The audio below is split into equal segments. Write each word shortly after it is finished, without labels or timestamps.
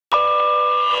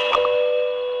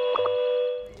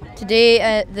Today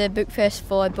at the book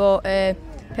festival I bought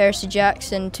Percy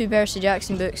Jackson, 2 Percy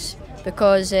Jackson books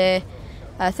because I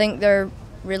think they're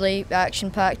really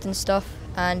action-packed and stuff,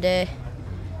 and the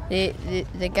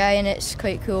guy in it's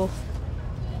quite cool.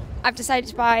 I've decided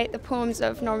to buy the poems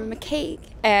of Norman McCaig.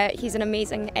 He's an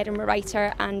amazing Edinburgh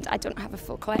writer, and I don't have a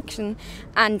full collection.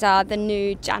 And the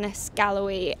new Janice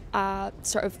Galloway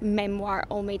sort of memoir,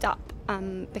 all made up,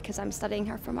 because I'm studying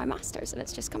her for my masters, and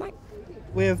it's just come out.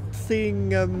 We're seeing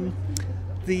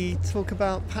the talk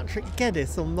about Patrick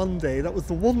Geddes on Monday. That was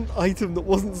the one item that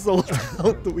wasn't sold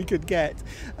out that we could get.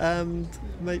 And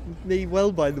may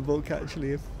well buy the book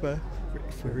actually if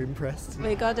we're impressed.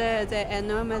 We got the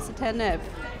enormous turnip.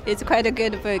 It's quite a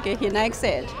good book. He likes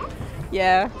it.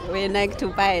 Yeah, we like to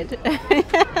buy it.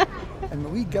 And my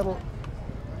wee girl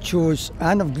chose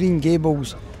Anne of Green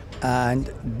Gables and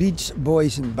Beads,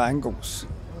 Boys and Bangles.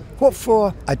 What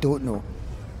for? I don't know.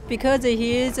 Because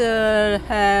he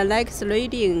likes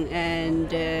reading,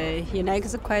 and he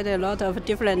likes quite a lot of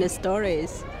different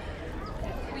stories.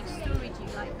 Which story do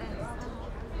you like best?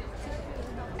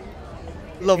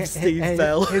 Love Steve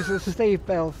Bell. He's a Steve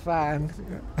Bell fan.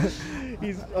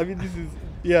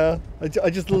 I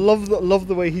just love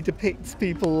the way he depicts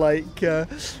people like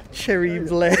Cherry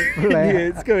Blair.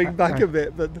 It's going back a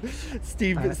bit, but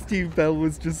Steve Bell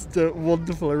was just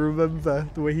wonderful. I remember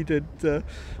the way he did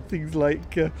things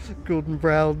like Gordon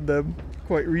Brown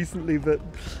quite recently, but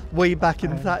way back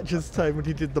in Thatcher's time when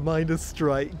he did the miners'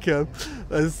 strike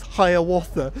as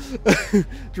Hiawatha. Do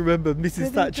you remember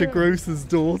Mrs. Thatcher Grocer's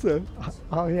daughter?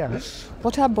 Oh yeah.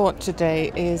 What I bought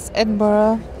today is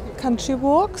Edinburgh Country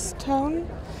Walks town,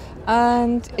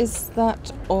 and is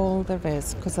that all there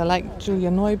is? Because I like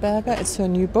Julia Neuberger, it's her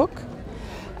new book.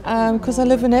 Because I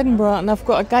live in Edinburgh and I've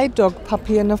got a guide dog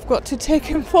puppy and I've got to take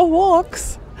him for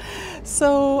walks.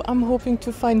 So I'm hoping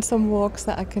to find some walks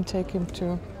that I can take him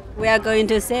to. We are going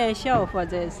to see a show for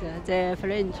this, the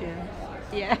French.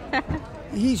 Yeah.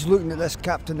 He's looking at this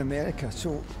Captain America,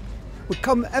 so we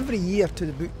come every year to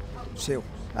the book sale,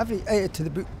 to the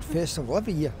book festival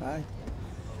every year. Aye.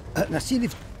 And I see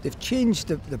they've changed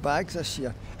the bags this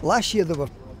year. Last year they were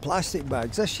plastic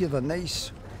bags. This year they're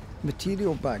nice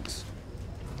material bags.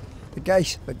 The guy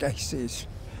says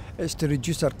it's to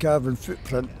reduce our carbon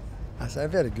footprint. I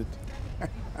said, very good.